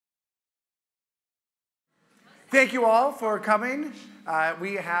Thank you all for coming.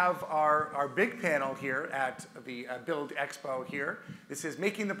 We have our big panel here at the Bild Expo here. This is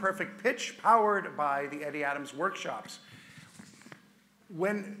Making the Perfect Pitch, powered by the Eddie Adams Workshops.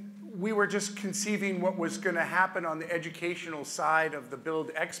 When we were just conceiving what was going to happen on the educational side of the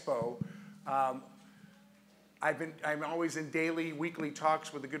Bild Expo, I'm always in daily, weekly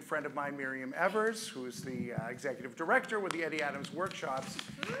talks with a good friend of mine, Miriam Evers, who is the executive director with the Eddie Adams Workshops.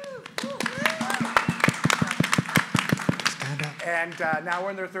 And now we're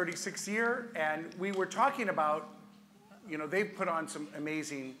in their 36th year, and we were talking about, they've put on some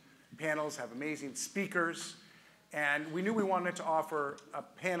amazing panels, have amazing speakers, and we knew we wanted to offer a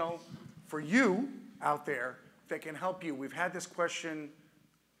panel for you out there that can help you. We've had this question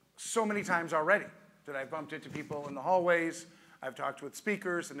so many times already that I've bumped into people in the hallways. I've talked with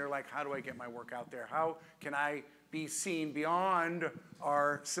speakers, and they're like, how do I get my work out there? How can I be seen beyond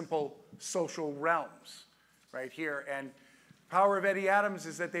our simple social realms right here? And power of Eddie Adams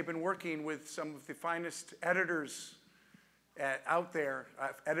is that they've been working with some of the finest editors out there,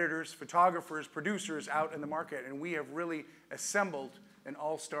 editors, photographers, producers out in the market, and we have really assembled an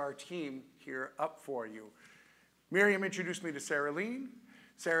all-star team here up for you. Miriam introduced me to Sarah Lean.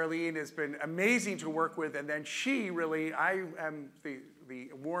 Sarah Lean has been amazing to work with, and then I am the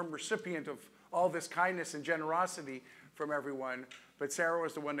warm recipient of all this kindness and generosity from everyone, but Sarah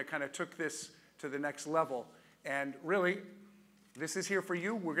was the one that kind of took this to the next level, and really, this is here for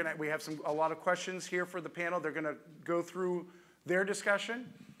you. We have a lot of questions here for the panel. They're going to go through their discussion,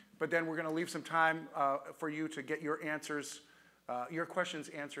 but then we're going to leave some time for you to get your answers, your questions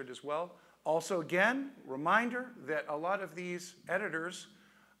answered as well. Also, again, reminder that a lot of these editors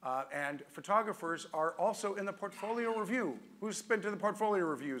and photographers are also in the portfolio review. Who's been to the portfolio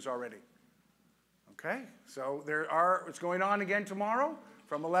reviews already? Okay, so it's going on again tomorrow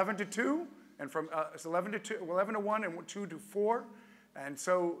from 11 to 2. And from it's 11 to 1 and 2 to 4. And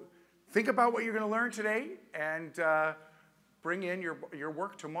so think about what you're going to learn today and bring in your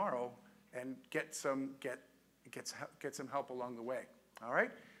work tomorrow and get some help along the way. All right?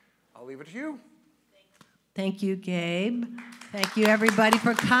 I'll leave it to you. Thank you, Gabe. Thank you, everybody,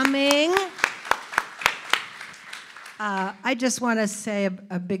 for coming. I just want to say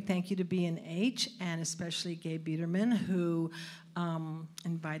a big thank you to B&H and especially Gabe Biederman, who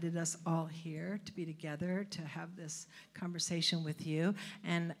invited us all here to be together to have this conversation with you,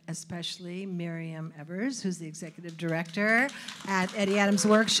 and especially Miriam Evers, who's the executive director at Eddie Adams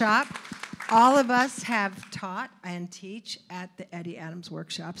Workshop. All of us have taught and teach at the Eddie Adams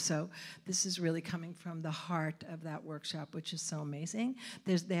Workshop, so this is really coming from the heart of that workshop, which is so amazing.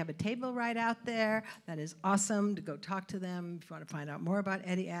 They have a table right out there that is awesome to go talk to them if you want to find out more about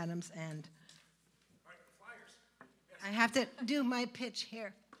Eddie Adams. And I have to do my pitch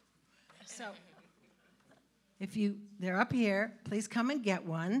here. So they're up here, please come and get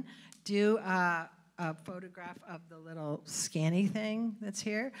one. Do a photograph of the little scanny thing that's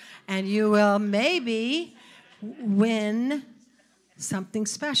here, and you will maybe win something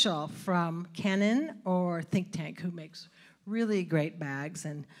special from Kenon or Think Tank, who makes really great bags.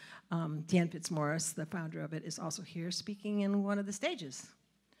 And Dan Fitzmaurice, the founder of it, is also here speaking in one of the stages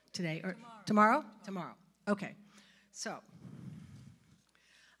today. Or tomorrow? Tomorrow. Okay. So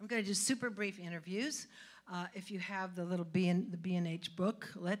I'm going to do super brief interviews. If you have the little the B&H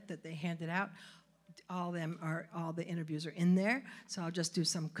booklet that they handed out, all the interviews are in there. So I'll just do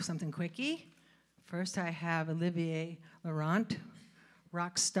something quickie. First, I have Olivier Laurent,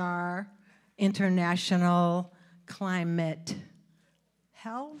 rock star, international climate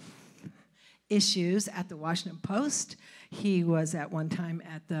health issues at the Washington Post. He was at one time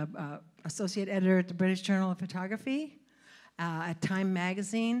at the associate editor at the British Journal of Photography, at Time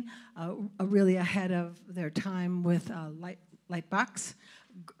Magazine, really ahead of their time with Lightbox.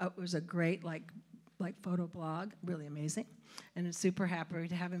 It was a great photo blog, really amazing. And I'm super happy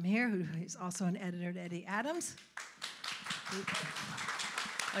to have him here, who's also an editor at Eddie Adams.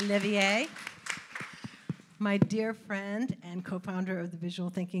 Olivier. My dear friend and co-founder of the Visual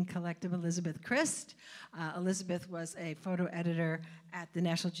Thinking Collective, Elizabeth Krist. Elizabeth was a photo editor at the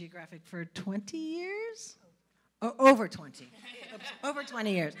National Geographic for 20 years? Oh, over 20. Oops, over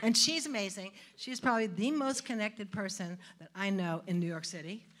 20 years. And she's amazing. She's probably the most connected person that I know in New York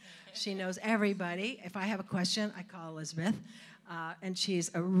City. She knows everybody. If I have a question, I call Elizabeth. And she's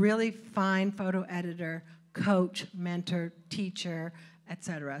a really fine photo editor, coach, mentor, teacher,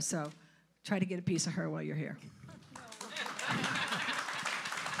 etc. So try to get a piece of her while you're here.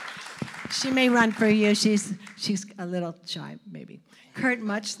 She may run for you. She's a little shy, maybe. Kurt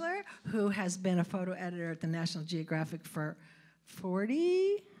Mutchler, who has been a photo editor at the National Geographic for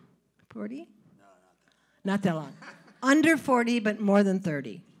 40? 40? Not that long. Under 40, but more than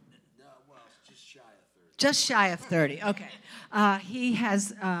 30. No, well, just shy of 30. Just shy of 30, okay.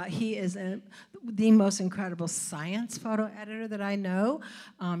 He is the most incredible science photo editor that I know.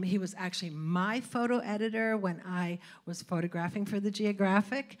 He was actually my photo editor when I was photographing for the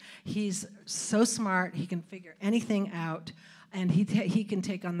Geographic. He's so smart, he can figure anything out, and he can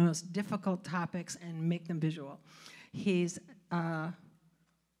take on the most difficult topics and make them visual. He's,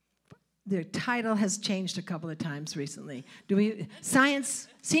 the title has changed a couple of times recently.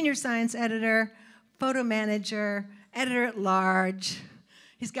 Senior science editor, photo manager, editor at large.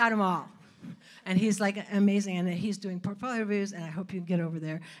 He's got them all. And he's like amazing, and he's doing portfolio reviews, and I hope you can get over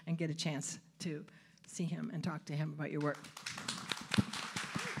there and get a chance to see him and talk to him about your work.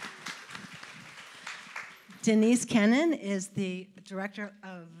 Danese Kenon is the director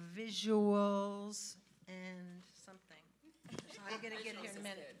of visuals and something. So I'm going to get here in a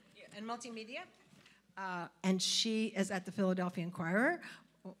minute. And multimedia. And she is at the Philadelphia Inquirer,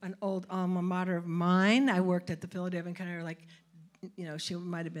 an old alma mater of mine. I worked at the Philadelphia Inquirer, like, you know, she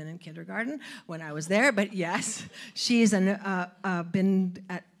might have been in kindergarten when I was there, but yes, she's been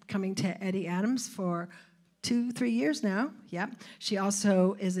coming to Eddie Adams for 2-3 years now. Yeah, she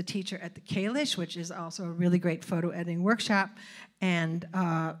also is a teacher at the Kalish, which is also a really great photo editing workshop, and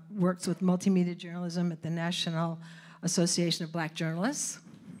works with multimedia journalism at the National Association of Black Journalists.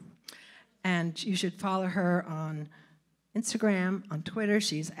 And you should follow her on Instagram, on Twitter.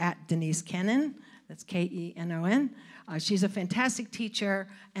 She's at Danese Kenon. That's Kenon. She's a fantastic teacher,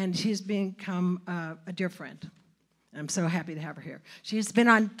 and she's become a dear friend. I'm so happy to have her here. She's been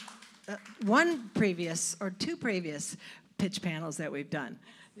on two previous pitch panels that we've done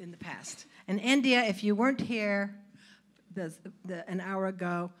in the past. And Endia, if you weren't here an hour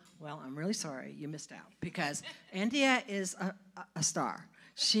ago, well, I'm really sorry you missed out, because Endia is a star.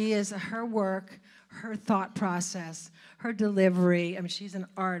 She is her work, her thought process, her delivery. I mean, she's an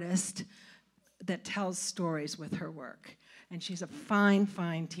artist that tells stories with her work. And she's a fine,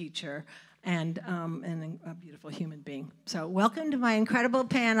 fine teacher and a beautiful human being. So welcome to my incredible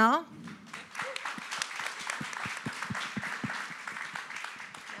panel. Now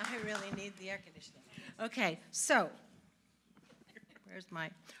I really need the air conditioning. Okay, so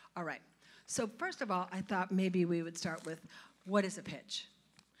all right. So first of all, I thought maybe we would start with, what is a pitch?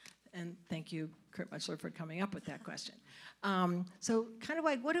 And thank you, Kurt Mutchler, for coming up with that question. So kind of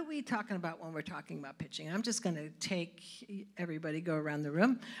like, what are we talking about when we're talking about pitching? I'm just going to take everybody, go around the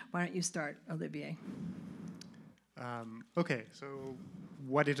room. Why don't you start, Olivier? Okay, so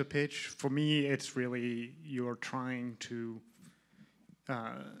what is a pitch? For me, it's really you're trying to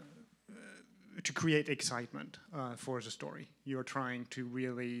create excitement for the story. You're trying to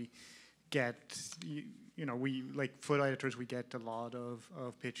really get... You know, we, like photo editors, we get a lot of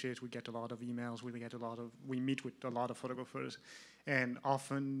pitches, we get a lot of emails, we meet with a lot of photographers, and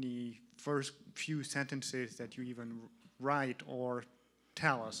often the first few sentences that you even write or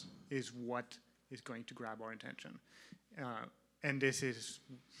tell us is what is going to grab our attention. And this is,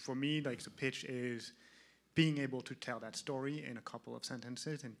 for me, like the pitch is being able to tell that story in a couple of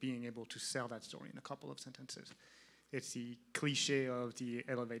sentences and being able to sell that story in a couple of sentences. It's the cliche of the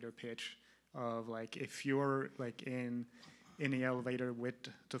elevator pitch, of like, if you're like in the elevator with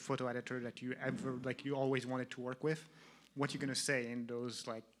the photo editor that you always wanted to work with, what you're gonna say in those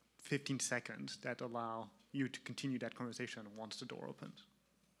like 15 seconds that allow you to continue that conversation once the door opens.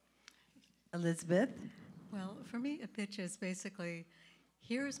 Elizabeth? Well, for me, a pitch is basically,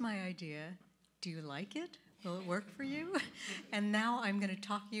 here's my idea. Do you like it? Will it work for you? And now I'm gonna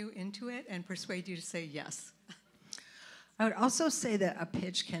talk you into it and persuade you to say yes. I would also say that a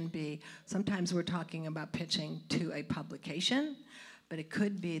pitch can be, sometimes we're talking about pitching to a publication, but it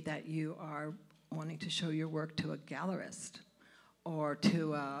could be that you are wanting to show your work to a gallerist or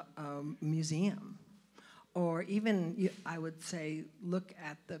to a museum. Or even, I would say, look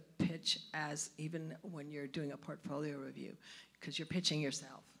at the pitch as even when you're doing a portfolio review, because you're pitching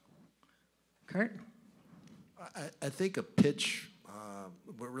yourself. Kurt? I think a pitch,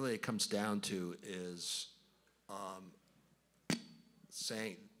 what really it comes down to is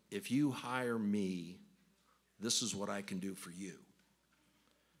saying, if you hire me, this is what I can do for you.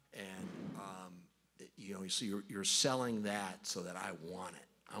 And you know, so you're selling that so that I want it.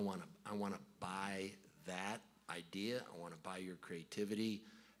 I want to buy that idea. I want to buy your creativity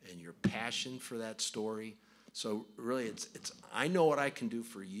and your passion for that story. So really, it's I know what I can do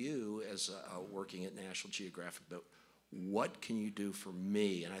for you as working at National Geographic, but what can you do for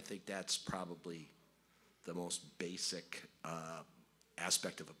me? And I think that's probably the most basic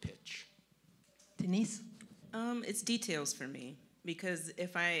aspect of a pitch. Denise? It's details for me. because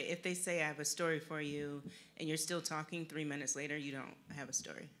if they say I have a story for you and you're still talking 3 minutes later, you don't have a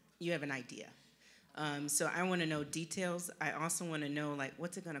story. You have an idea. So I want to know details. I also want to know, like,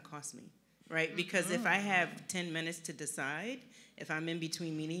 what's it going to cost me, right? Because if I have 10 minutes to decide, if I'm in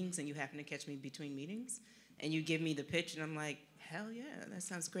between meetings and you happen to catch me between meetings, and you give me the pitch, and I'm like, hell yeah, that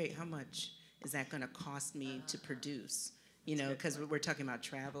sounds great. How much is that going to cost me to produce? You know, because we're talking about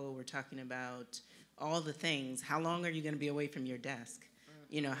travel, we're talking about all the things. How long are you going to be away from your desk?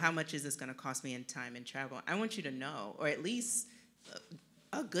 You know, how much is this going to cost me in time and travel? I want you to know, or at least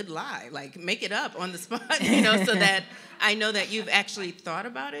a good lie, like make it up on the spot, you know, so that I know that you've actually thought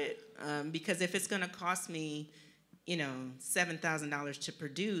about it. Because if it's going to cost me, you know, $7,000 to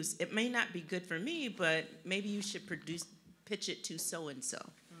produce, it may not be good for me, but maybe you should pitch it to so-and-so,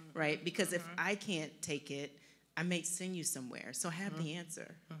 right? Because if I can't take it, I may send you somewhere. So have the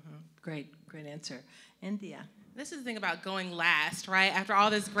answer. Great answer. Endia. This is the thing about going last, right? After all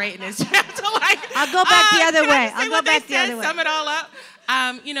this greatness, you have to like. I'll go back the other way. I'll go back the other way. Sum it all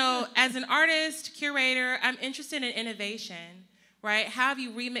up. You know, as an artist, curator, I'm interested in innovation, right? How have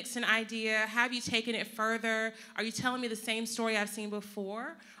you remixed an idea? How have you taken it further? Are you telling me the same story I've seen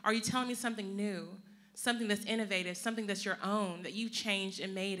before? Are you telling me something new, something that's innovative, something that's your own, that you changed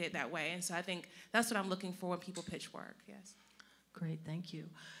and made it that way? And so I think that's what I'm looking for when people pitch work, yes. Great, thank you.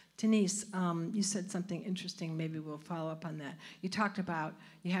 Denise, you said something interesting. Maybe we'll follow up on that. You talked about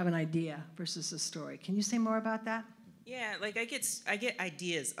you have an idea versus a story. Can you say more about that? Yeah, like I get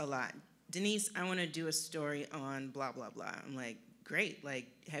ideas a lot. Denise, I want to do a story on blah, blah, blah. I'm like, great. Like,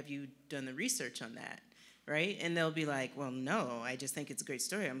 have you done the research on that? Right? And they'll be like, well, no, I just think it's a great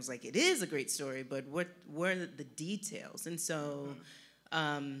story. I was like, it is a great story, but what are the details? And so,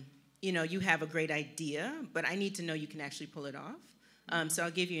 you know, you have a great idea, but I need to know you can actually pull it off. So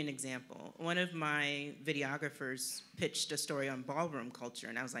I'll give you an example. One of my videographers pitched a story on ballroom culture,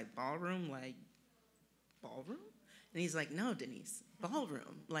 and I was like, ballroom? Like, ballroom? And he's like, no, Denise,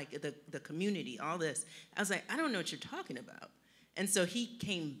 ballroom, like the community, all this. I was like, I don't know what you're talking about. And so he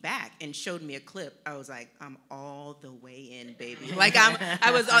came back and showed me a clip. I was like, I'm all the way in, baby. Like,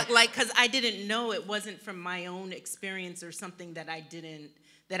 I was like, because I didn't know, it wasn't from my own experience or something that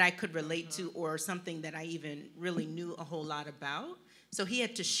I could relate to, or something that I even really knew a whole lot about. So he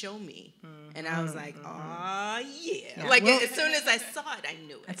had to show me, and I was like, "Aw, yeah!" Like, well, as soon as I saw it, I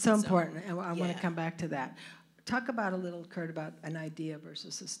knew it. That's so important, and I want to come back to that. Talk about a little, Kurt, about an idea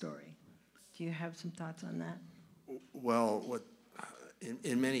versus a story. Do you have some thoughts on that? Well,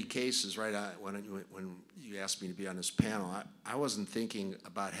 in many cases, right? When you asked me to be on this panel, I wasn't thinking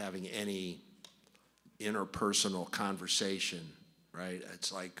about having any interpersonal conversation, right?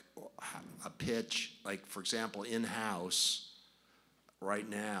 It's like a pitch, like, for example, in-house. Right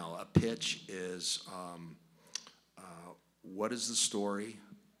now, a pitch is, what is the story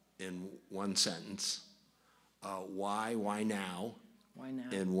in one sentence? Why now? Why now?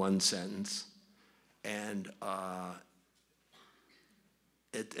 In one sentence. And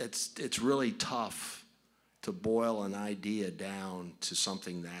it's really tough to boil an idea down to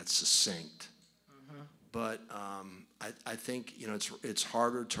something that's succinct. But I think, you know, it's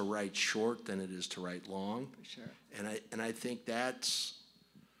harder to write short than it is to write long. For sure. And I think that's,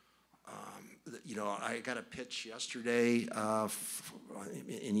 you know, I got a pitch yesterday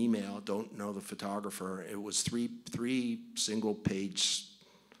in email. Don't know the photographer. It was three single page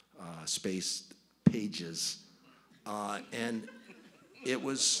spaced pages, and it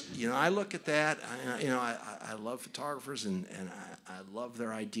was, you know, I look at that. I love photographers and I love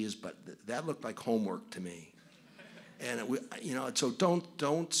their ideas, but that looked like homework to me. And you know, so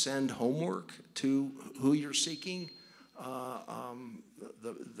don't send homework to who you're seeking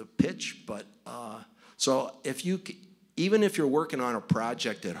the pitch. But so even if you're working on a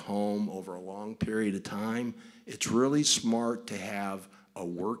project at home over a long period of time, it's really smart to have a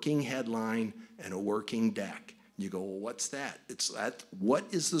working headline and a working deck. You go, well, what's that? It's that. What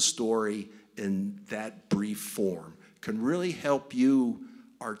is the story in that brief form? Can really help you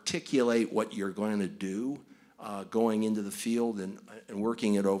articulate what you're going to do. Going into the field and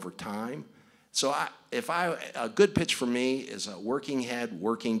working it over time. So a good pitch for me is a working head,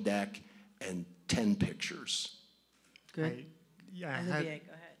 working deck, and 10 pictures. Good. Olivier,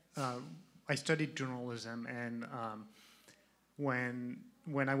 go ahead. I studied journalism, and when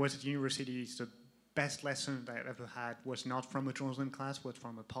I was at university, the best lesson that I ever had was not from a journalism class, but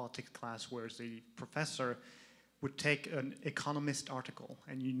from a politics class, where the professor would take an Economist article,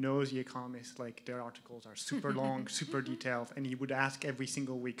 and you know the Economist, like, their articles are super long, super detailed, and he would ask every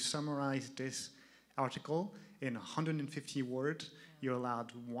single week, summarize this article in 150 words. You're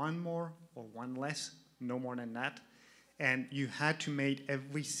allowed one more or one less, no more than that. and you had to make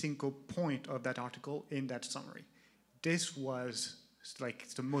every single point of that article in that summary. This was like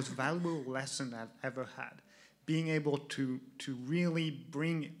the most valuable lesson I've ever had. Being able to really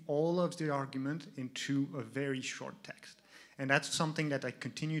bring all of the argument into a very short text. And that's something that I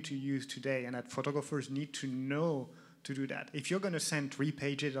continue to use today, and that photographers need to know to do that. If you're going to send 3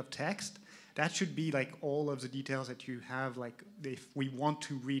 pages of text, that should be like all of the details that you have, like if we want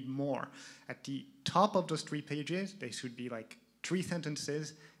to read more. At the top of those 3 pages, they should be like 3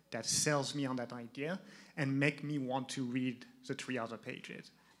 sentences that sells me on that idea and make me want to read the 3 other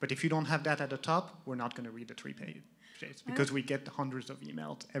pages. But if you don't have that at the top, we're not going to read the 3 pages because we get hundreds of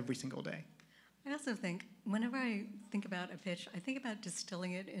emails every single day. I also think, whenever I think about a pitch, I think about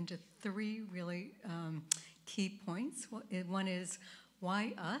distilling it into 3 really key points. One is,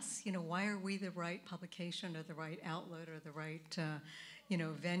 why us? You know, why are we the right publication or the right outlet or the right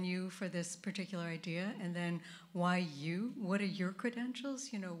venue for this particular idea? And then why you? What are your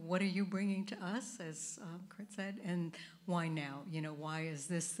credentials? You know, what are you bringing to us, as Kurt said? And why now? You know, why is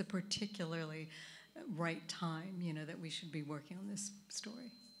this the particularly right time, you know, that we should be working on this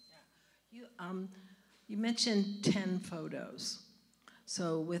story? You mentioned 10 photos.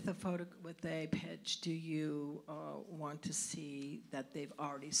 So with a pitch, do you want to see that they've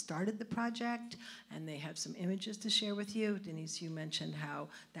already started the project and they have some images to share with you? Denise, you mentioned how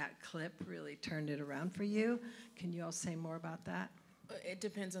that clip really turned it around for you. Can you all say more about that? It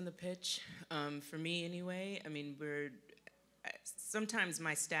depends on the pitch. For me, anyway, I mean, sometimes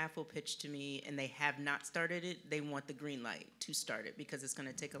my staff will pitch to me and they have not started it. They want the green light to start it because it's going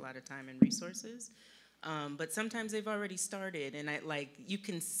to take a lot of time and resources. But sometimes they've already started, and you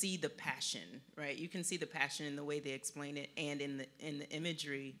can see the passion, right? You can see the passion in the way they explain it and in the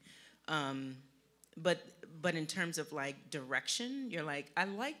imagery. But in terms of like direction, you're like, I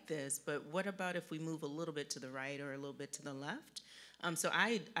like this, but what about if we move a little bit to the right or a little bit to the left? So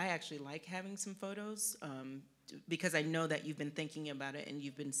I actually like having some photos because I know that you've been thinking about it and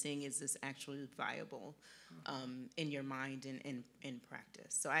you've been seeing, is this actually viable in your mind and in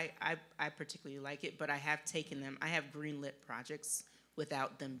practice. So I particularly like it, but I have taken them, I have greenlit projects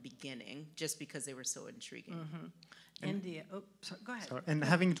without them beginning just because they were so intriguing. Mm-hmm. Endia, go ahead. Sorry. And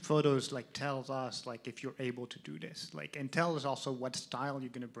having photos like tells us like if you're able to do this, like, and tell us also what style you're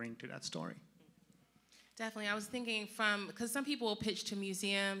going to bring to that story. Definitely. I was thinking because some people will pitch to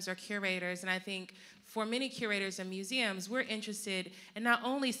museums or curators, and I think for many curators and museums, we're interested in not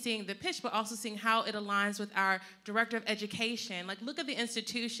only seeing the pitch, but also seeing how it aligns with our director of education. Like, look at the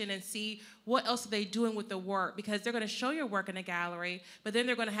institution and see what else are they doing with the work, because they're going to show your work in a gallery, but then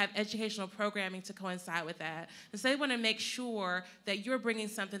they're going to have educational programming to coincide with that. And so they want to make sure that you're bringing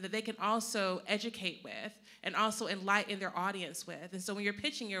something that they can also educate with and also enlighten their audience with. And so when you're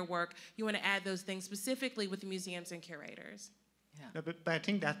pitching your work, you want to add those things specifically with the museums and curators. Yeah. No, but I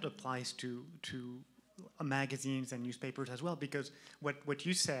think that applies to magazines and newspapers as well, because what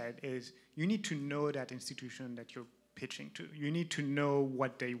you said is you need to know that institution that you're pitching to. You need to know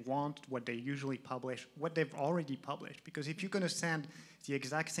what they want, what they usually publish, what they've already published. Because if you're going to send the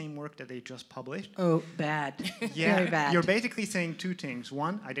exact same work that they just published... Oh, bad. Yeah, very bad. You're basically saying 2 things.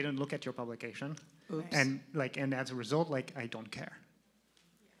 One, I didn't look at your publication. Oops. And as a result, I don't care.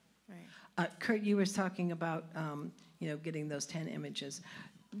 Right. Kurt, you were talking about getting those 10 images.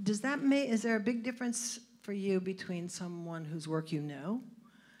 Is there a big difference for you between someone whose work you know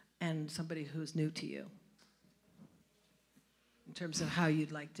and somebody who's new to you in terms of how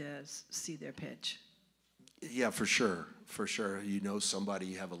you'd like to see their pitch? Yeah, for sure. For sure. You know somebody,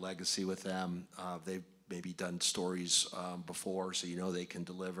 you have a legacy with them. They've maybe done stories before, so you know they can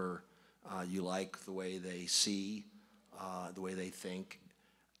deliver. You like the way they see, the way they think,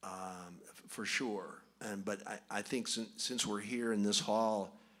 for sure. But I think since we're here in this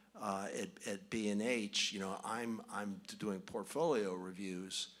hall at B&H, I'm doing portfolio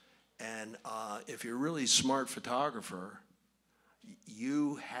reviews, and if you're a really smart photographer,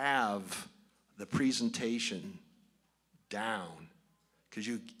 you have the presentation down, because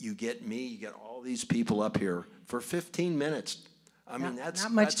you get me, you get all these people up here for 15 minutes. I mean, that's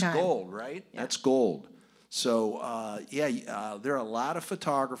gold, right? Yeah. That's gold. So, there are a lot of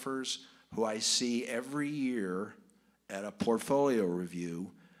photographers who I see every year at a portfolio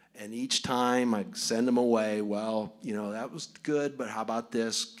review, and each time I send them away, well, that was good, but how about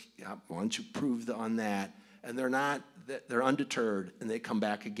this? Why don't you prove on that? And they're undeterred, and they come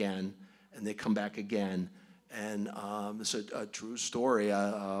back again, and they come back again. And it's a true story.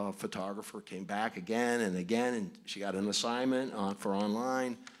 A photographer came back again and again, and she got an assignment for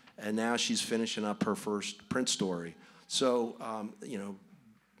online, and now she's finishing up her first print story. So,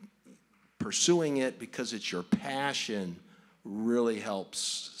 pursuing it because it's your passion really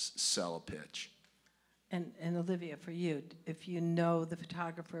helps sell a pitch. And Olivia, for you, if you know the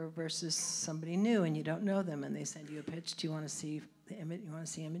photographer versus somebody new and you don't know them and they send you a pitch, do you want to see the image? You want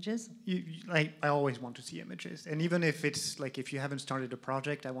to see images? I always want to see images, and even if it's like if you haven't started a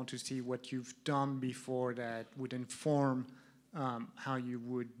project, I want to see what you've done before that would inform how you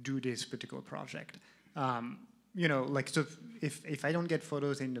would do this particular project. You know, like, so if I don't get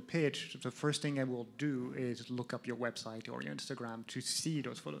photos in the pitch, the first thing I will do is look up your website or your Instagram to see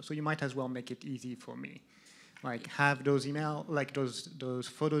those photos. So you might as well make it easy for me. Like, have those email, like those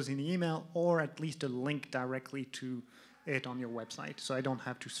photos in the email, or at least a link directly to it on your website, so I don't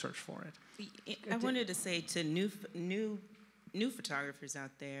have to search for it. I wanted to say to new photographers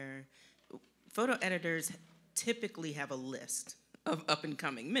out there, photo editors typically have a list of up and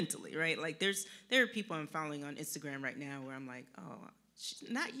coming mentally, right? Like there are people I'm following on Instagram right now where I'm like, oh,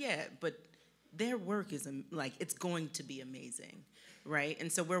 not yet, but their work is like, it's going to be amazing, right?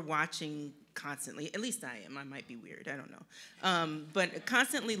 And so we're watching constantly, at least I am, I might be weird, I don't know, but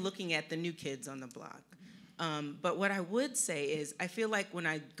constantly looking at the new kids on the block. But what I would say is, I feel like when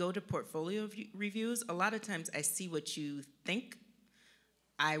I go to portfolio reviews, a lot of times I see what you think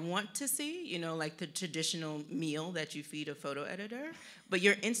I want to see, you know, like the traditional meal that you feed a photo editor, but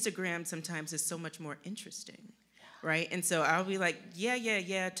your Instagram sometimes is so much more interesting, right? And so I'll be like,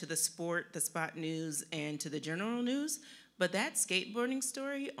 yeah, to the spot news, and to the general news, but that skateboarding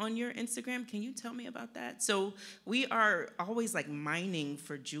story on your Instagram, can you tell me about that? So we are always like mining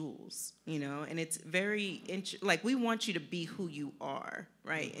for jewels, you know, and it's very, like we want you to be who you are,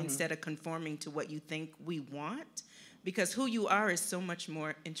 right? Mm-hmm. Instead of conforming to what you think we want. Because who you are is so much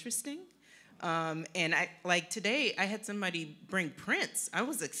more interesting. And I, like today, I had somebody bring prints. I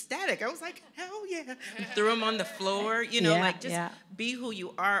was ecstatic. I was like, hell yeah. Threw them on the floor, you know, like just be who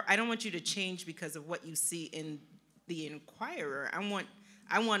you are. I don't want you to change because of what you see in the Inquirer.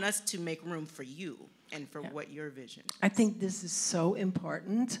 I want us to make room for you and for what your vision is. I think this is so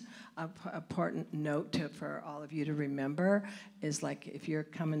important. An important note for all of you to remember is, like, if you're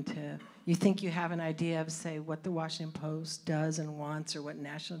coming to, you think you have an idea of, say, what the Washington Post does and wants, or what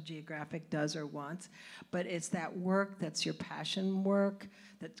National Geographic does or wants, but it's that work that's your passion work,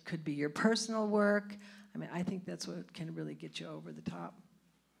 that could be your personal work. I mean, I think that's what can really get you over the top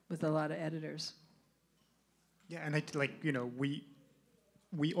with a lot of editors. Yeah, and you know,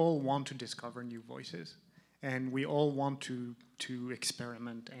 we all want to discover new voices, and we all want to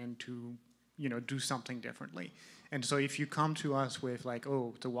experiment and to, you know, do something differently. And so if you come to us with like,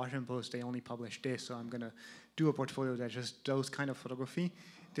 oh, the Washington Post, they only publish this, so I'm gonna do a portfolio that just does kind of photography,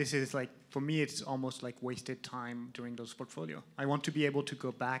 this is like, for me, it's almost like wasted time during those portfolio. I want to be able to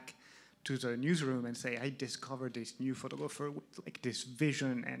go back to the newsroom and say, I discovered this new photographer with like this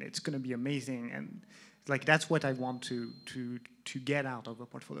vision, and it's gonna be amazing. And like, that's what I want to get out of a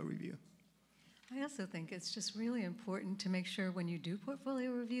portfolio review. I also think it's just really important to make sure when you do portfolio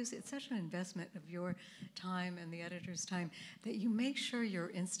reviews, it's such an investment of your time and the editor's time, that you make sure your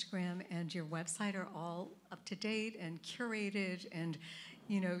Instagram and your website are all up to date and curated, and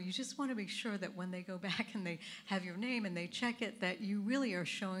you know, you just want to make sure that when they go back and they have your name and they check it, that you really are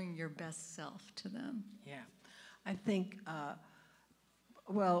showing your best self to them. Yeah, I think,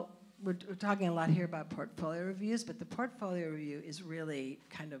 well, we're talking a lot here about portfolio reviews, but the portfolio review is really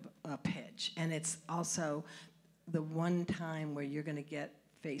kind of a pitch. And it's also the one time where you're going to get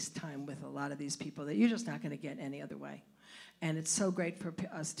FaceTime with a lot of these people that you're just not going to get any other way. And it's so great for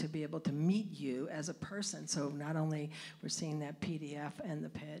us to be able to meet you as a person. So not only we're seeing that PDF and the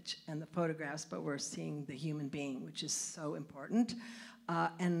pitch and the photographs, but we're seeing the human being, which is so important.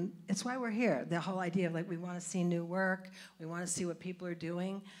 And it's why we're here. The whole idea of, like, we want to see new work, we want to see what people are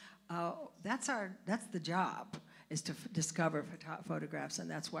doing. That's the job, is to discover photographs,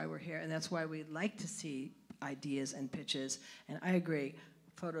 and that's why we're here, and that's why we like to see ideas and pitches. And I agree,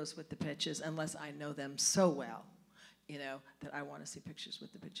 photos with the pitches, unless I know them so well, you know, that I want to see pictures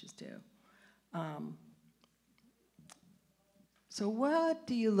with the pitches too. So what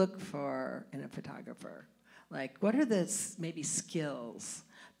do you look for in a photographer? Like, what are the maybe skills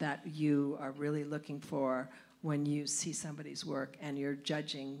that you are really looking for when you see somebody's work and you're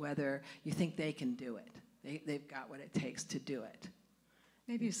judging whether you think they can do it? They've got what it takes to do it.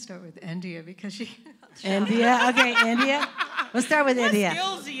 Maybe you start with Endia, because she... Endia? Okay, Endia? We'll start with Endia. What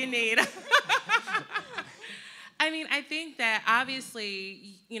skills do you need? I mean, I think that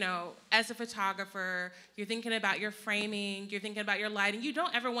obviously, you know, as a photographer, you're thinking about your framing, you're thinking about your lighting. You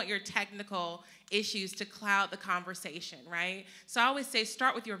don't ever want your technical issues to cloud the conversation, right? So I always say,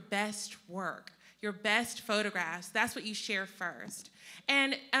 start with your best work, your best photographs. That's what you share first.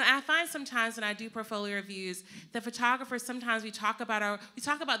 And I find sometimes when I do portfolio reviews, the photographers, sometimes we talk about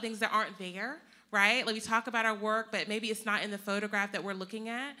things that aren't there, right? Like we talk about our work, but maybe it's not in the photograph that we're looking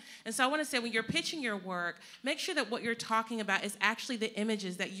at. And so I want to say, when you're pitching your work, make sure that what you're talking about is actually the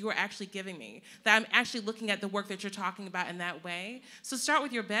images that you are actually giving me, that I'm actually looking at the work that you're talking about in that way. So start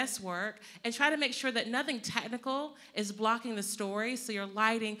with your best work and try to make sure that nothing technical is blocking the story. So your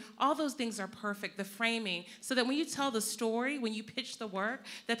lighting, all those things are perfect, the framing, so that when you tell the story, when you pitch the work,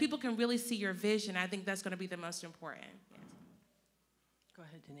 that people can really see your vision. I think that's going to be the most important. Yes. Go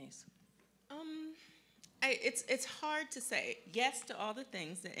ahead, Denise. It's hard to say yes to all the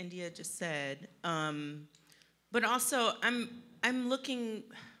things that Endia just said, but also I'm looking.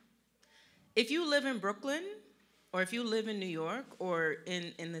 If you live in Brooklyn, or if you live in New York, or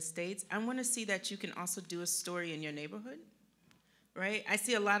in the States, I want to see that you can also do a story in your neighborhood, right? I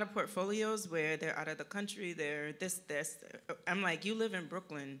see a lot of portfolios where they're out of the country, they're this. I'm like, you live in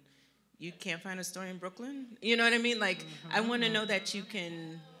Brooklyn, you can't find a story in Brooklyn? You know what I mean? Like, I want to know that you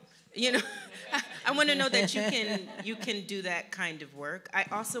can. You know, I want to know that you can do that kind of work. I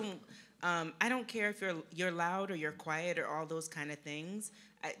also, I don't care if you're loud or you're quiet or all those kind of things.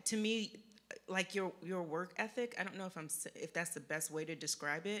 To me, like your work ethic, I don't know if that's the best way to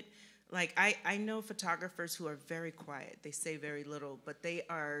describe it. Like I know photographers who are very quiet. They say very little, but they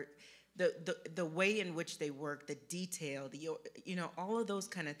are the way in which they work, the detail, all of those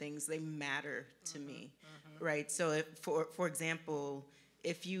kind of things, they matter to me, right? So if, for example,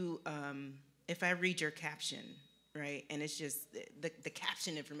 if I read your caption, right, and it's just the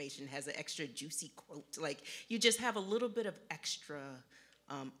caption information has an extra juicy quote, like you just have a little bit of extra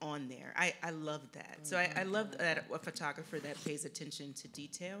on there. I love that. So I love that a photographer that pays attention to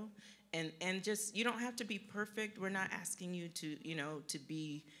detail, and just, you don't have to be perfect. We're not asking you to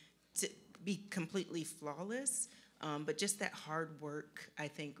be completely flawless, but just that hard work, I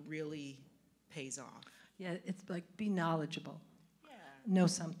think, really pays off. Yeah, it's like, be knowledgeable. Know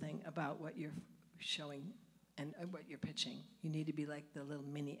something about what you're showing and what you're pitching. You need to be like the little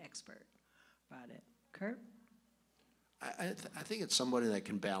mini expert about it. Kurt? I think it's somebody that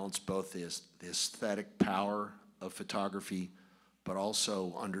can balance both the aesthetic power of photography, but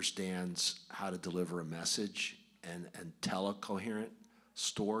also understands how to deliver a message and tell a coherent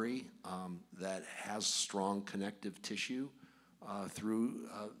story that has strong connective tissue through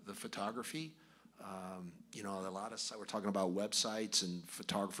the photography. A lot of, we're talking about websites and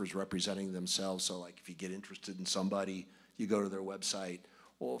photographers representing themselves. So like if you get interested in somebody, you go to their website.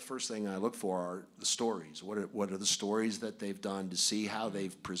 Well, first thing I look for are the stories. What are the stories that they've done, to see how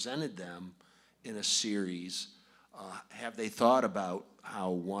they've presented them in a series? Have they thought about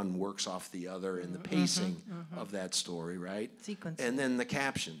how one works off the other in the pacing of that story, right? Sequence. And then the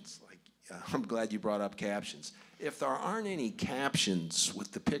captions. Like, I'm glad you brought up captions. If there aren't any captions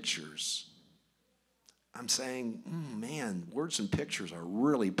with the pictures, I'm saying, man, words and pictures are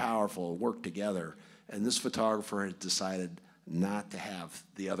really powerful and work together. And this photographer has decided not to have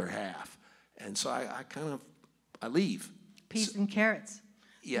the other half. And so I leave. Peas and carrots.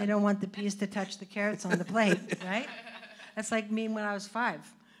 Yeah. They don't want the peas to touch the carrots on the plate, right? That's like me when I was 5.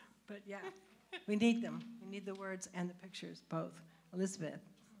 But yeah, we need them. We need the words and the pictures, both. Elizabeth.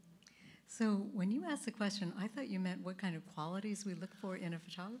 So when you asked the question, I thought you meant what kind of qualities we look for in a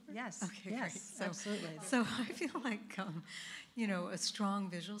photographer? Yes. Okay, yes, great. So, absolutely. So I feel like, a strong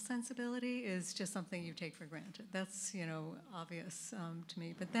visual sensibility is just something you take for granted. That's, obvious to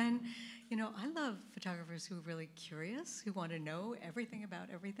me. But then, I love photographers who are really curious, who want to know everything about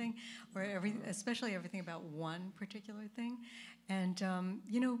everything, or especially everything about one particular thing. And,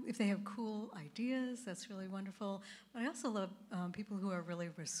 if they have cool ideas, that's really wonderful. But I also love people who are really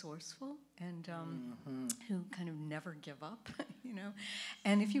resourceful and who kind of never give up,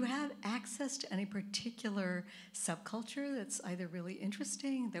 And if you have access to any particular subculture that's either really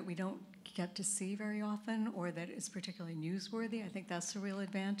interesting, that we don't get to see very often, or that is particularly newsworthy, I think that's a real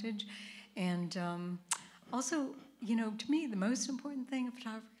advantage. And also, to me, the most important thing a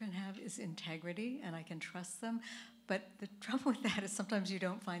photographer can have is integrity, and I can trust them. But the trouble with that is sometimes you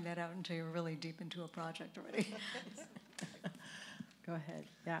don't find that out until you're really deep into a project already. Go ahead.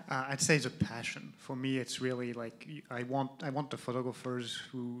 Yeah. I'd say it's a passion. For me, it's really like I want the photographers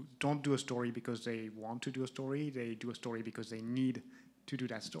who don't do a story because they want to do a story. They do a story because they need to do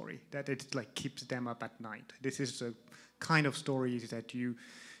that story. That it like keeps them up at night. This is a kind of stories that you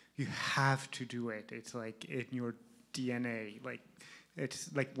have to do it. It's like in your DNA. Like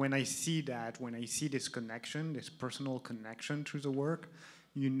it's like when I see this connection, this personal connection through the work,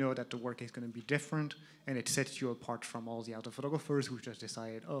 you know that the work is going to be different, and it sets you apart from all the other photographers who just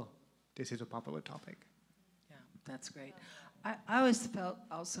decided, oh, this is a popular topic. Yeah, that's great. I always felt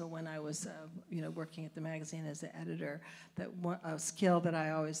also when I was, working at the magazine as an editor, that a skill that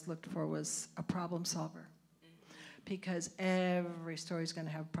I always looked for was a problem solver. Because every story is going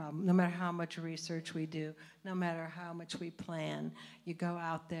to have a problem. No matter how much research we do, no matter how much we plan, you go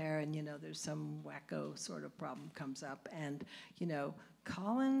out there and, there's some wacko sort of problem comes up. And,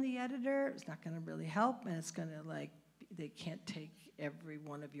 calling the editor is not going to really help. And it's going to, they can't take every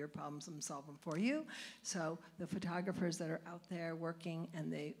one of your problems and solve them for you. So the photographers that are out there working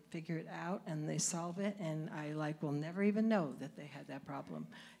and they figure it out and they solve it, and I will never even know that they had that problem.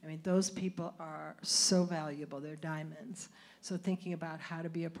 I mean, those people are so valuable. They're diamonds. So thinking about how to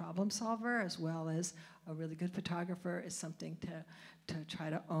be a problem solver as well as a really good photographer is something to try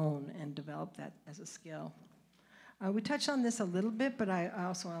to own and develop that as a skill. We touched on this a little bit, but I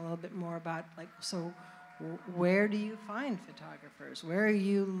also want a little bit more about, where do you find photographers? Where are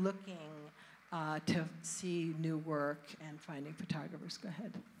you looking to see new work and finding photographers? Go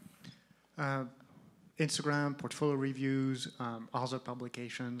ahead. Instagram, portfolio reviews, other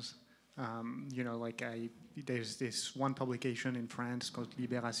publications. There's this one publication in France called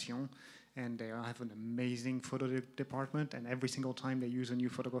Libération, and they have an amazing photo department, and every single time they use a new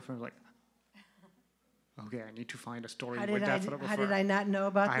photographer, okay, I need to find a story with that photographer. How did I not know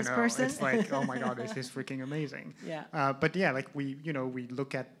about this person? It's like, oh my God, this is freaking amazing. Yeah. But yeah, we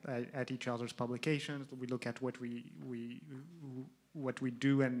look at each other's publications. We look at what we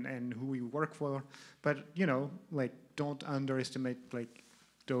do and who we work for. But don't underestimate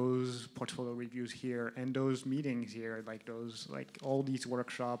those portfolio reviews here and those meetings here, all these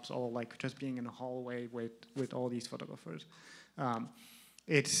workshops, all just being in a hallway with all these photographers.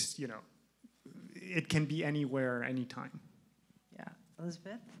 It's it can be anywhere, anytime. Yeah.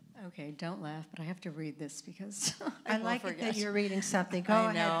 Elizabeth? Okay, don't laugh, but I have to read this because I will like it forget. that you're reading something. Go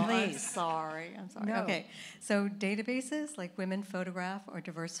I ahead, know, please. I'm sorry. No. Okay, so databases like Women Photograph or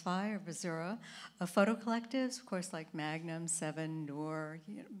Diversify or Visura, photo collectives, of course, like Magnum, Seven, Noor,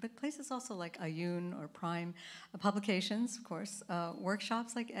 but places also like Ayun or Prime, publications, of course,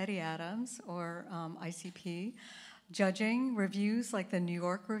 workshops like Eddie Adams or ICP, judging reviews like the New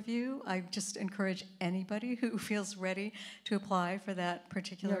York Review. I just encourage anybody who feels ready to apply for that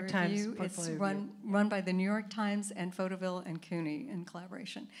particular review. It's run by the New York Times and Photoville and CUNY in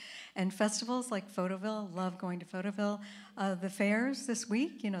collaboration. And festivals like Photoville, love going to Photoville. The fairs this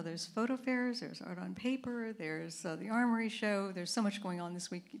week, there's photo fairs, there's art on paper, there's the Armory Show, there's so much going on this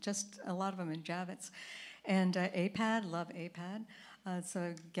week, just a lot of them in Javits. And APAD, love APAD. It's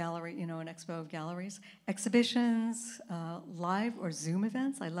a gallery, an expo of galleries. Exhibitions, live or Zoom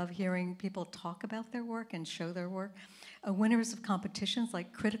events. I love hearing people talk about their work and show their work. Winners of competitions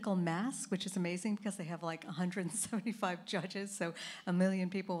like Critical Mass, which is amazing because they have 175 judges, so 1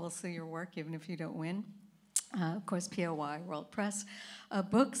 million people will see your work even if you don't win. Of course, POY, World Press.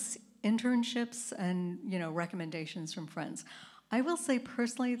 Books, internships, and recommendations from friends. I will say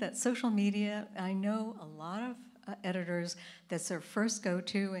personally that social media, I know a lot of editors, that's their first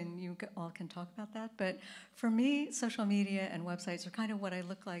go-to, and you all can talk about that. But for me, social media and websites are kind of what I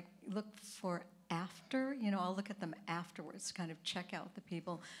look for after. I'll look at them afterwards, kind of check out the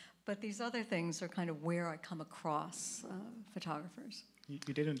people. But these other things are kind of where I come across photographers.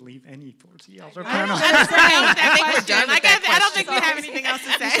 You didn't leave any for the other I panel. think we're done. I don't think we have anything else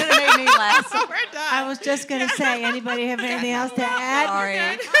to say. You should have made me laugh. We're done. I was just going to say, anybody have anything else to add? Sorry.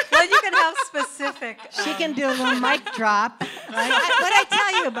 Well, you can have specific. She can do a little mic drop. Right? What'd I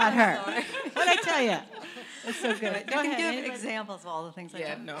tell you about her? What'd I tell you? It's so good. You Go can ahead. give Anybody? examples of all the things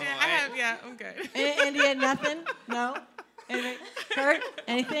I do. No. I'm good. India, nothing? No? Anybody? Kurt,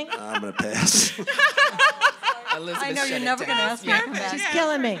 anything? I'm going to pass. Elizabeth, I know you're shut it never going to down. ask me to come back. She's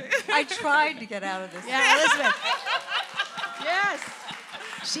killing me. I tried to get out of this. Yeah, Elizabeth. Yes.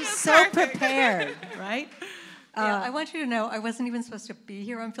 She's so prepared, right? Yeah, I want you to know I wasn't even supposed to be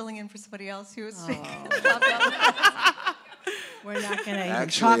here. I'm filling in for somebody else who was speaking. We're not going to even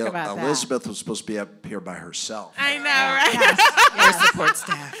Actually, talk about Elizabeth was supposed to be up here by herself. I know, right? Yes. Support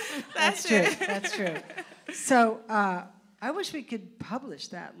staff. That's true. That's true. So I wish we could publish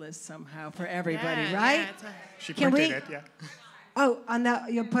that list somehow for everybody, right? She Can printed we- it, yeah. Oh, on the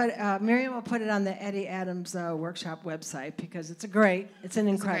you'll put Miriam will put it on the Eddie Adams workshop website because it's an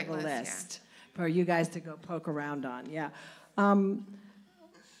incredible list, list for you guys to go poke around on. Yeah.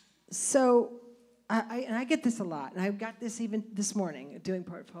 So I get this a lot, and I got this even this morning doing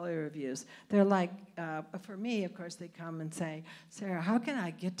portfolio reviews. They're like, for me, of course, they come and say, Sarah, how can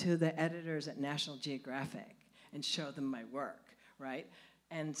I get to the editors at National Geographic and show them my work, right?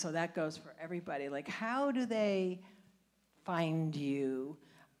 And so that goes for everybody. Like, how do they find you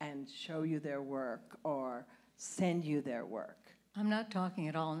and show you their work or send you their work? I'm not talking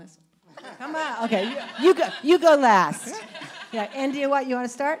at all in this. Come on. Okay, you go last. Yeah, Endia, what, you want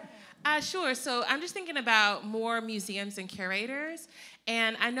to start? Sure. So I'm just thinking about more museums and curators.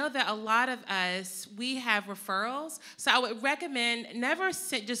 And I know that a lot of us, we have referrals. So I would recommend never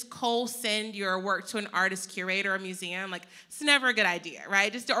just cold send your work to an artist, curator, or museum. Like, it's never a good idea,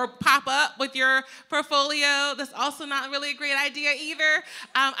 right? Or pop up with your portfolio. That's also not really a great idea either.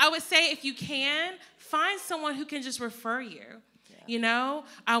 I would say if you can, find someone who can just refer you. You know,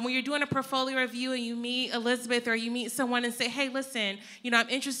 when you're doing a portfolio review and you meet Elizabeth or you meet someone and say, hey, listen, you know, I'm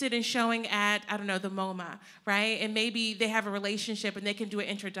interested in showing at, I don't know, the MoMA, right? And maybe they have a relationship and they can do an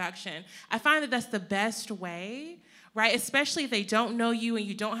introduction. I find that that's the best way, right? Especially if they don't know you and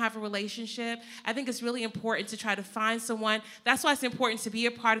you don't have a relationship. I think it's really important to try to find someone. That's why it's important to be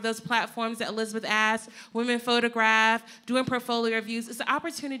a part of those platforms that Elizabeth asked, Women Photograph, doing portfolio reviews. It's an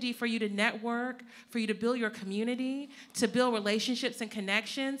opportunity for you to network, for you to build your community, to build relationships and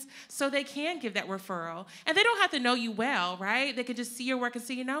connections so they can give that referral. And they don't have to know you well, right? They could just see your work and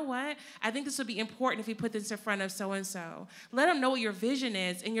say, you know what? I think this would be important if we put this in front of so-and-so. Let them know what your vision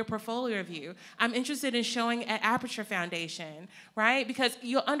is in your portfolio review. I'm interested in showing at Aperture Foundation, right? Because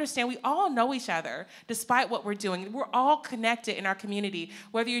you'll understand we all know each other despite what we're doing. We're all connected in our community.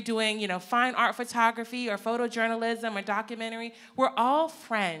 Whether you're doing, you know, fine art photography or photojournalism or documentary, we're all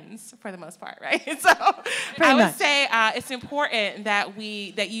friends for the most part, right? So I would say it's important that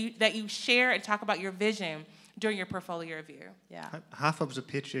you share and talk about your vision during your portfolio review. Yeah. Half of the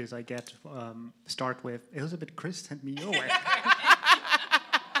pitches I get start with, Elizabeth Krist sent me your way.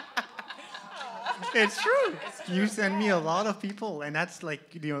 It's true. You send me a lot of people, and that's like,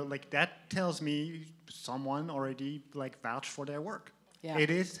 you know, like that tells me someone already like vouched for their work. Yeah. It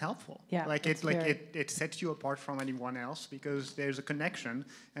is helpful. Yeah, like it's it very... it sets you apart from anyone else because there's a connection,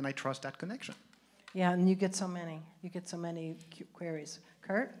 and I trust that connection. Yeah, and you get so many. You get so many queries.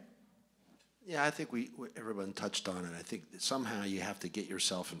 Kurt? Yeah, I think everyone touched on it. I think that somehow you have to get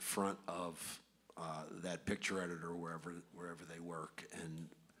yourself in front of that picture editor wherever they work, and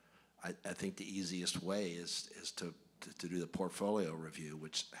I think the easiest way is to do the portfolio review,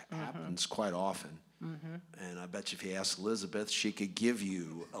 which happens quite often. And I bet you if you ask Elizabeth, she could give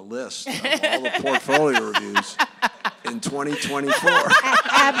you a list of all the portfolio reviews in 2024.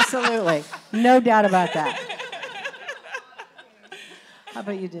 Absolutely. No doubt about that. How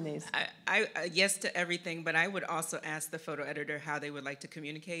about you, Denise? I yes to everything, but I would also ask the photo editor how they would like to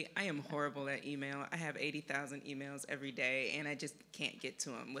communicate. I am horrible at email. I have 80,000 emails every day, and I just can't get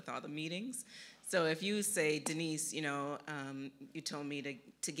to them with all the meetings. So if you say, Denise, you know, you told me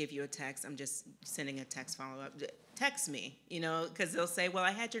to give you a text, I'm just sending a text follow-up. Text me, you know, because they'll say, well,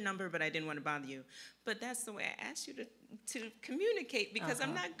 I had your number, but I didn't want to bother you. But that's the way I asked you to communicate because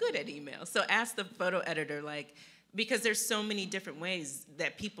I'm not good at email. So ask the photo editor, like, because there's so many different ways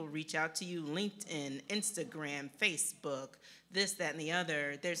that people reach out to you, LinkedIn, Instagram, Facebook, this, that, and the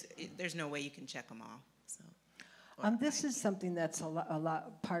other. There's no way you can check them all. So, this is something that's a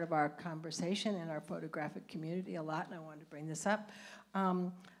lot part of our conversation in our photographic community a lot, and I wanted to bring this up.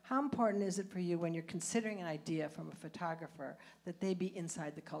 How important is it for you when you're considering an idea from a photographer that they be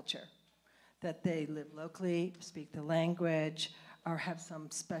inside the culture, that they live locally, speak the language, or have some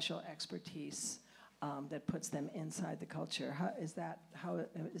special expertise that puts them inside the culture? How is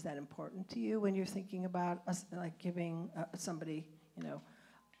that important to you when you're thinking about like giving somebody, you know,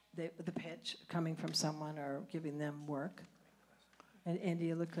 the pitch coming from someone or giving them work? And Andy,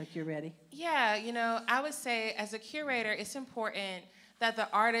 you look like you're ready. Yeah, you know, I would say as a curator, it's important that the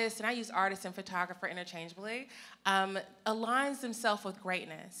artist, and I use artist and photographer interchangeably, aligns themselves with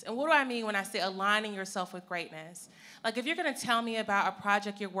greatness. And what do I mean when I say aligning yourself with greatness? Like if you're gonna tell me about a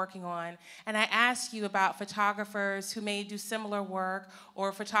project you're working on, and I ask you about photographers who may do similar work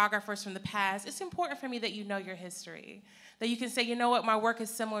or photographers from the past, it's important for me that you know your history. That you can say, you know what, my work is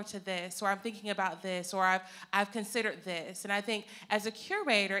similar to this, or I'm thinking about this, or I've considered this. And I think as a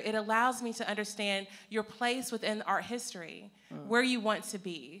curator, it allows me to understand your place within art history, where you want to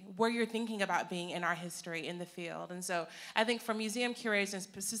be, where you're thinking about being in art history in the field. And so I think for museum curators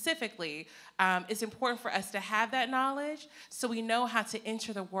specifically, it's important for us to have that knowledge so we know how to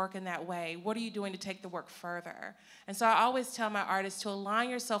enter the work in that way. What are you doing to take the work further? And so I always tell my artists to align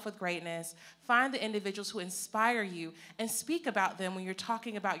yourself with greatness, find the individuals who inspire you, and speak about them when you're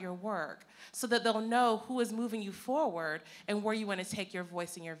talking about your work so that they'll know who is moving you forward and where you want to take your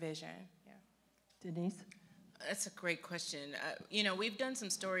voice and your vision. Yeah. Denise? That's a great question. You know, we've done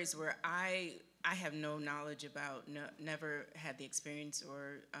some stories where I have no knowledge about, never had the experience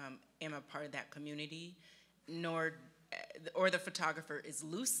or am a part of that community, or the photographer is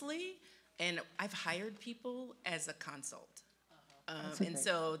loosely, and I've hired people as a consult. That's And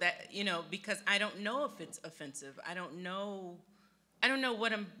so that, you know, because I don't know if it's offensive. I don't know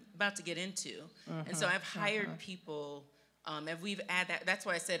what I'm about to get into. And so I've hired people, and we've added that. That's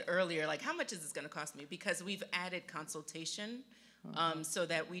why I said earlier, like, how much is this going to cost me? Because we've added consultation so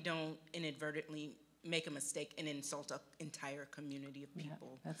that we don't inadvertently make a mistake and insult an entire community of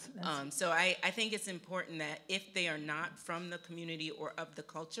people. So I think it's important that if they are not from the community or of the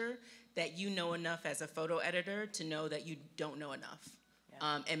culture, that you know enough as a photo editor to know that you don't know enough,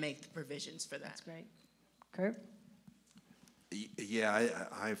 and make the provisions for that. That's great. Kurt? Yeah,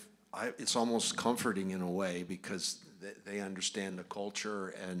 it's almost comforting in a way because they understand the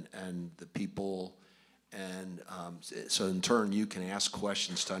culture and the people, and so in turn you can ask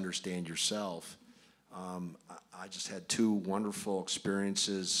questions to understand yourself. I just had 2 wonderful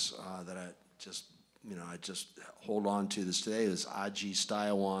experiences that I just hold on to this day. Is Aji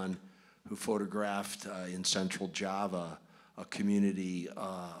Styawan, who photographed in Central Java a community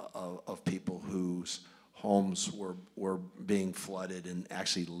of people whose homes were being flooded and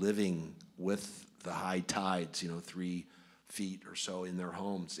actually living with the high tides, 3 feet or so in their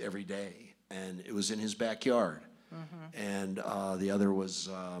homes every day. And it was in his backyard. And the other was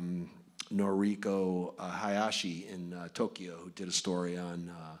Noriko Hayashi in Tokyo, who did a story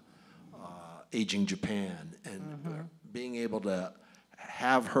on aging Japan. And being able to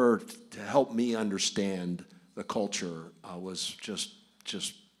have her to help me understand the culture was just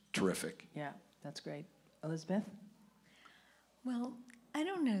terrific. Yeah, that's great. Elizabeth? Well, I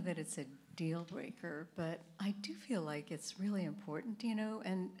don't know that it's a deal breaker, but I do feel like it's really important,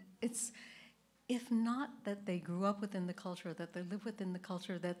 and it's, if not that they grew up within the culture, that they live within the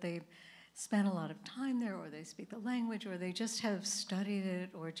culture, that they've spent a lot of time there, or they speak the language, or they just have studied it,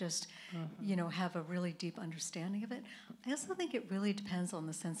 or just, have a really deep understanding of it. I also think it really depends on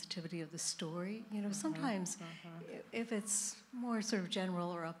the sensitivity of the story. Sometimes if it's more sort of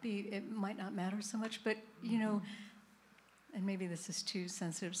general or upbeat, it might not matter so much, but, and maybe this is too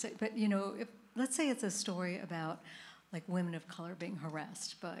sensitive to say, but, if, let's say it's a story about, like, women of color being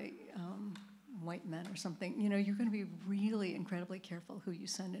harassed by white men or something, you're going to be really incredibly careful who you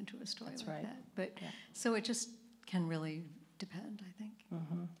send into a story like that. But so it just can really depend, I think.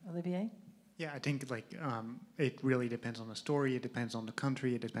 Olivier? Yeah, I think it really depends on the story. It depends on the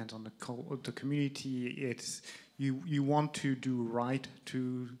country. It depends on the community. It's you want to do right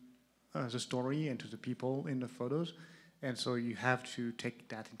to the story and to the people in the photos, and so you have to take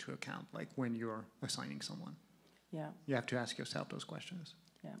that into account. Like when you're assigning someone, you have to ask yourself those questions.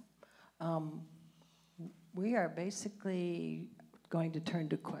 We are basically going to turn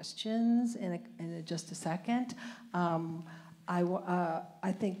to questions in just a second. I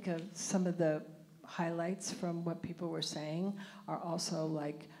think some of the highlights from what people were saying are also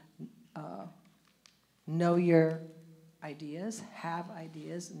like know your ideas, have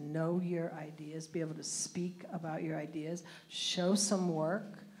ideas, know your ideas, be able to speak about your ideas, show some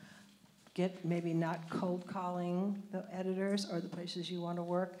work. Get maybe not cold calling the editors or the places you want to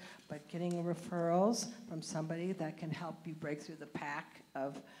work, but getting referrals from somebody that can help you break through the pack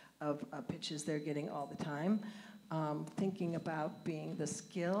of pitches they're getting all the time. Thinking about being the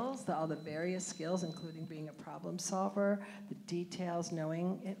skills, all the various skills, including being a problem solver, the details,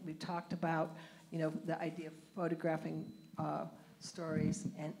 knowing it. We talked about, the idea of photographing stories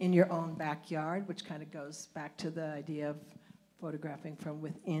and in your own backyard, which kind of goes back to the idea of photographing from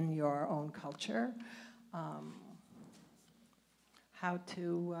within your own culture, how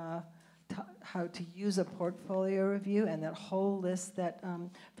to use a portfolio review, and that whole list, that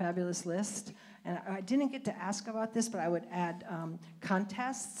fabulous list. And I didn't get to ask about this, but I would add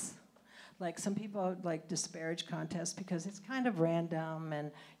contests. Like some people disparage contests because it's kind of random and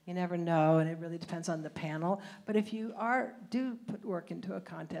you never know, and it really depends on the panel. But if you do put work into a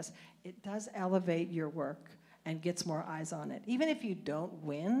contest, it does elevate your work and gets more eyes on it. Even if you don't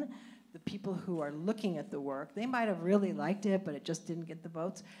win, the people who are looking at the work, they might have really liked it, but it just didn't get the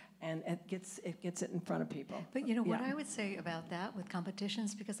votes, and it gets it in front of people. But what I would say about that with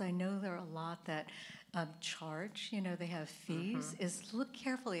competitions, because I know there are a lot that charge, they have fees, is look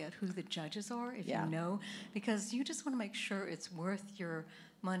carefully at who the judges are, if you know, because you just want to make sure it's worth your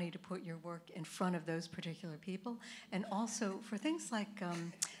money to put your work in front of those particular people. And also for things like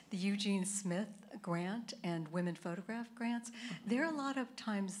the Eugene Smith grant and Women Photograph grants, there are a lot of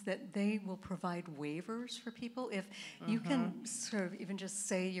times that they will provide waivers for people. If you can sort of even just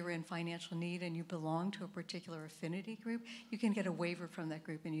say you're in financial need and you belong to a particular affinity group, you can get a waiver from that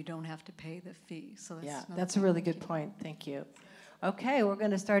group and you don't have to pay the fee. So that's a really good point. Thank you. Okay, we're going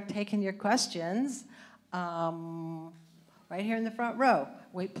to start taking your questions. right here in the front row.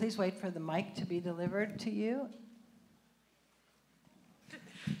 Wait, please wait for the mic to be delivered to you.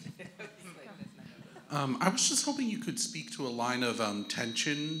 I was just hoping you could speak to a line of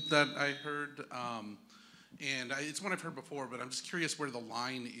tension that I heard. It's one I've heard before, but I'm just curious where the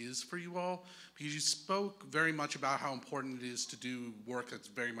line is for you all, because you spoke very much about how important it is to do work that's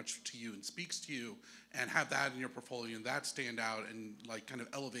very much to you and speaks to you, and have that in your portfolio and that stand out and like kind of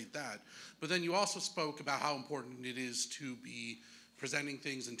elevate that. But then you also spoke about how important it is to be presenting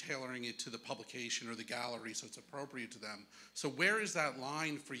things and tailoring it to the publication or the gallery so it's appropriate to them. So where is that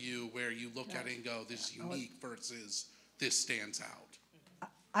line for you where you look at it and go, this is unique versus this stands out?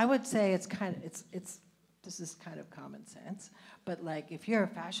 I would say it's kind of, this is kind of common sense, but like if you're a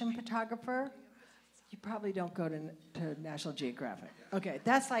fashion photographer, you probably don't go to National Geographic. Okay,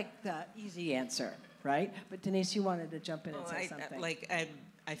 that's like the easy answer, right? But Denise, you wanted to jump in and say something.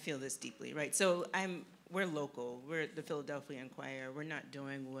 I feel this deeply, right? So we're local. We're the Philadelphia Inquirer. We're not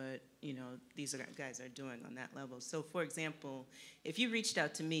doing what, these guys are doing on that level. So for example, if you reached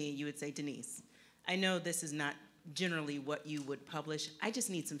out to me, you would say, Denise, I know this is not generally what you would publish. I just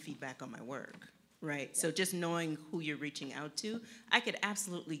need some feedback on my work, right? Yeah. So just knowing who you're reaching out to, I could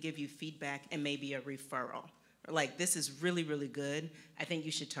absolutely give you feedback and maybe a referral. Like, this is really, really good. I think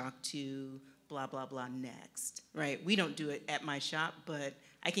you should talk to blah, blah, blah next, right? We don't do it at my shop, but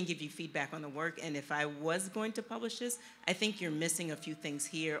I can give you feedback on the work, and if I was going to publish this, I think you're missing a few things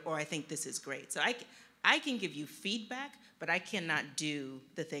here, or I think this is great. So I can give you feedback, but I cannot do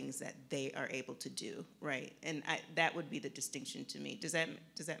the things that they are able to do, right? And that would be the distinction to me. Does that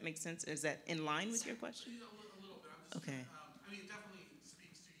make sense? Is that in line with your question? A little bit. I'm just, okay. It definitely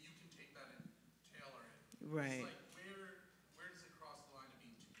speaks to, you can take that and tailor it. Right. It's like, where does it cross the line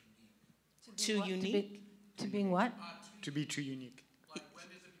to being too unique? To being what? To be too unique. Like, when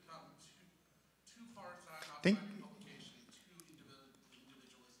does it become too far outside the publication, too individualistic to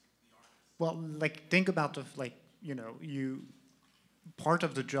the artist? Well, like, think about part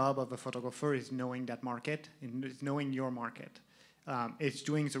of the job of a photographer is knowing that market, and is knowing your market. It's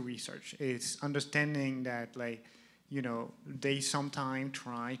doing the research. It's understanding that, they sometimes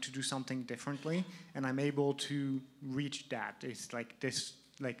try to do something differently, and I'm able to reach that. It's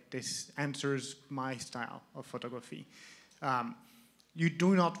this answers my style of photography. You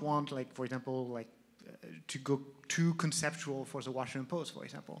do not want, for example, to go too conceptual for the Washington Post, for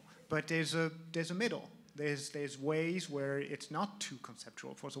example. But there's a middle. There's ways where it's not too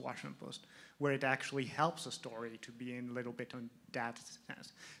conceptual for the Washington Post, where it actually helps a story to be in a little bit on that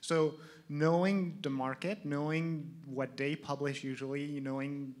sense. So knowing the market, knowing what they publish usually,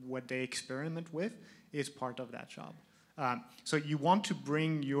 knowing what they experiment with is part of that job. So you want to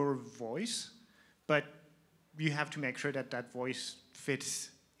bring your voice, but you have to make sure that that voice fits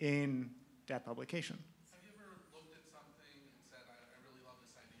in that publication. Have you ever looked at something and said, I really love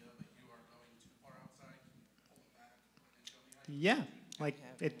this idea, but you are going too far outside? Can you pull it back and show me how you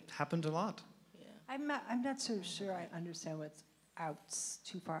Yeah, it happens a lot. Yeah. I'm not so sure I understand what's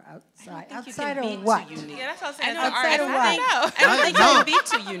too far outside. Outside of what? Yeah, that's what I was saying. Outside of what? I don't think you can be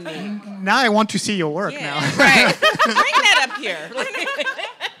too unique. Now I want to see your work now. Right. Bring that up here.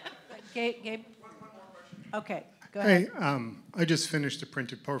 Gabe? Okay, go ahead. Hey, I just finished a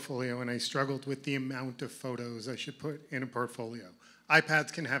printed portfolio, and I struggled with the amount of photos I should put in a portfolio.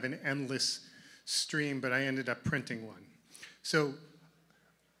 iPads can have an endless stream, but I ended up printing one. So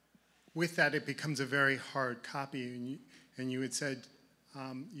with that, it becomes a very hard copy, and you had said,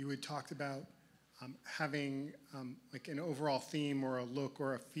 you had talked about having like an overall theme or a look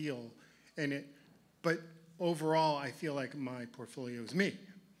or a feel in it, but overall, I feel like my portfolio is me,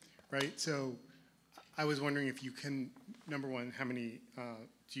 right? So I was wondering if you can, number one, how many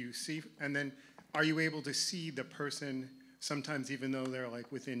do you see? And then are you able to see the person sometimes even though they're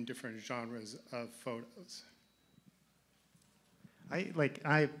like within different genres of photos?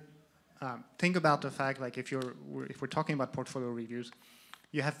 I think about the fact, like if we're talking about portfolio reviews,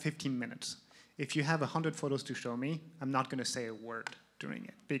 you have 15 minutes. If you have 100 photos to show me, I'm not going to say a word during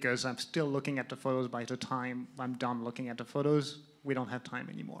it because I'm still looking at the photos. By the time I'm done looking at the photos, we don't have time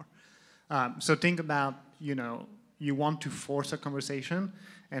anymore. So think about, you want to force a conversation,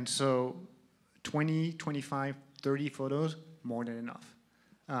 and so 20, 25, 30 photos, more than enough.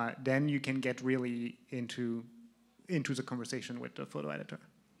 Then you can get really into the conversation with the photo editor.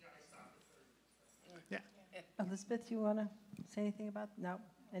 Yeah. Elizabeth, you want to say anything about? No?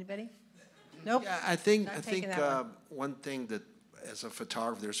 Anybody? Nope. Yeah, I think Not taking that one thing that as a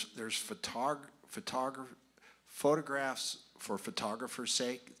photographer, there's photographs for photographer's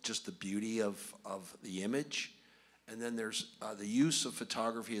sake, just the beauty of the image, and then there's the use of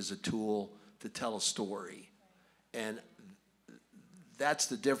photography as a tool to tell a story, and that's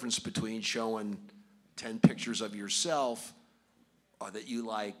the difference between showing 10 pictures of yourself that you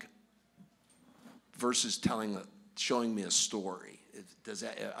like versus showing me a story. Does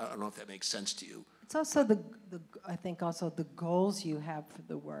that, I don't know if that makes sense to you. It's also I think also the goals you have for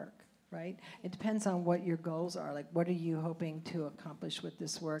the work, right? It depends on what your goals are. Like, what are you hoping to accomplish with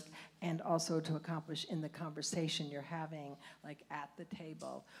this work, and also to accomplish in the conversation you're having, like at the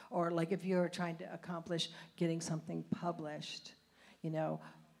table, or like if you're trying to accomplish getting something published, you know,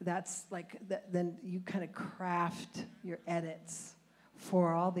 that's like then you kind of craft your edits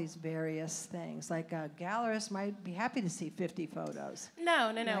for all these various things. Like a gallerist might be happy to see 50 photos. No,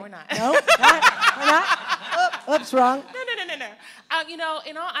 right? we're not. No, we're not. Oops, wrong. No. You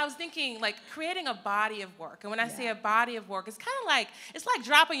know, I was thinking like creating a body of work. And when I say a body of work, it's kind of like, it's like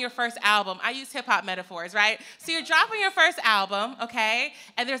dropping your first album. I use hip hop metaphors, right? So you're dropping your first album, okay?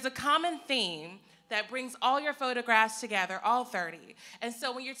 And there's a common theme that brings all your photographs together, all 30. And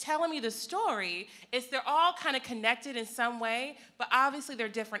so when you're telling me the story, they're all kind of connected in some way, but obviously they're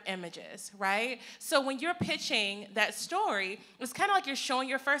different images, right? So when you're pitching that story, it's kind of like you're showing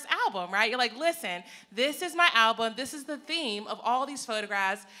your first album, right? You're like, listen, this is my album, this is the theme of all these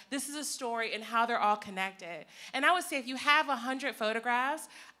photographs, this is a story and how they're all connected. And I would say if you have 100 photographs,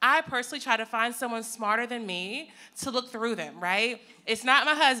 I personally try to find someone smarter than me to look through them, right? It's not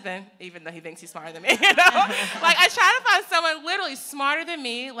my husband, even though he thinks he's smarter than me, you know? Like, I try to find someone literally smarter than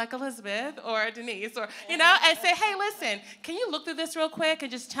me, like Elizabeth or Denise, or, you know, and say, hey, listen, can you look through this real quick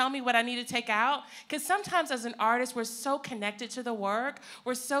and just tell me what I need to take out? Because sometimes as an artist, we're so connected to the work,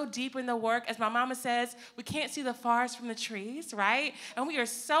 we're so deep in the work. As my mama says, we can't see the forest from the trees, right? And we are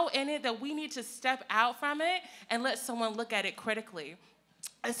so in it that we need to step out from it and let someone look at it critically.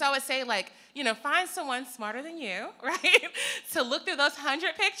 And so I would say, like, you know, find someone smarter than you, right, to look through those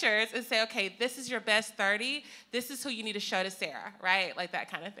 100 pictures and say, okay, this is your best 30. This is who you need to show to Sarah, right? Like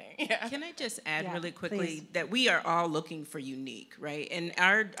that kind of thing. Yeah. Can I just add really quickly please. that we are all looking for unique, right? And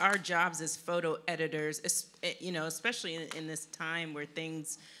our jobs as photo editors, you know, especially in this time where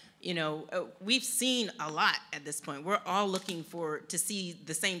things, you know, we've seen a lot at this point. We're all looking to see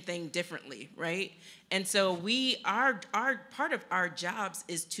the same thing differently, right? And so part of our jobs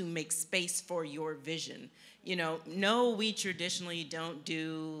is to make space for your vision. You know, no, we traditionally don't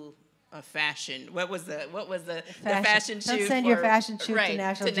do a fashion. What was the fashion shoot? Don't send your fashion shoot to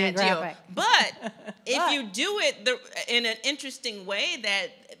National Geographic. But if you do it in an interesting way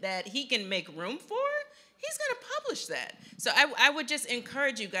that he can make room for, he's going to publish that. So I would just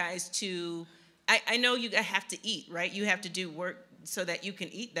encourage you guys to, I know you have to eat, right? You have to do work so that you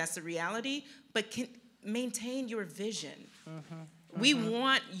can eat. That's the reality. But maintain your vision. We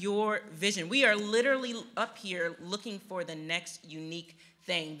want your vision. We are literally up here looking for the next unique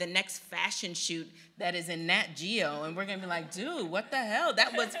thing, the next fashion shoot that is in Nat Geo, and we're gonna be like, dude, what the hell?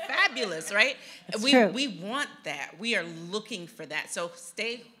 That was fabulous, right? We want that. We are looking for that. So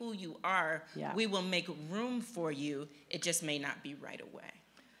stay who you are. Yeah. We will make room for you. It just may not be right away.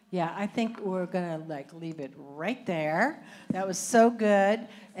 Yeah, I think we're gonna like leave it right there. That was so good,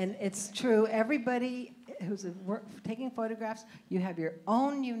 and it's true. Everybody who's taking photographs, you have your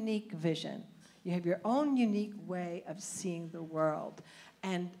own unique vision. You have your own unique way of seeing the world,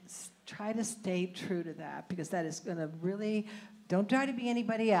 and try to stay true to that, because that is gonna really, don't try to be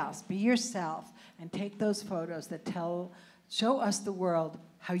anybody else. Be yourself and take those photos that show us the world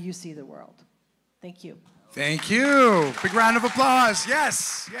how you see the world. Thank you. Thank you. Big round of applause.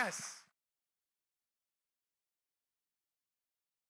 Yes, yes.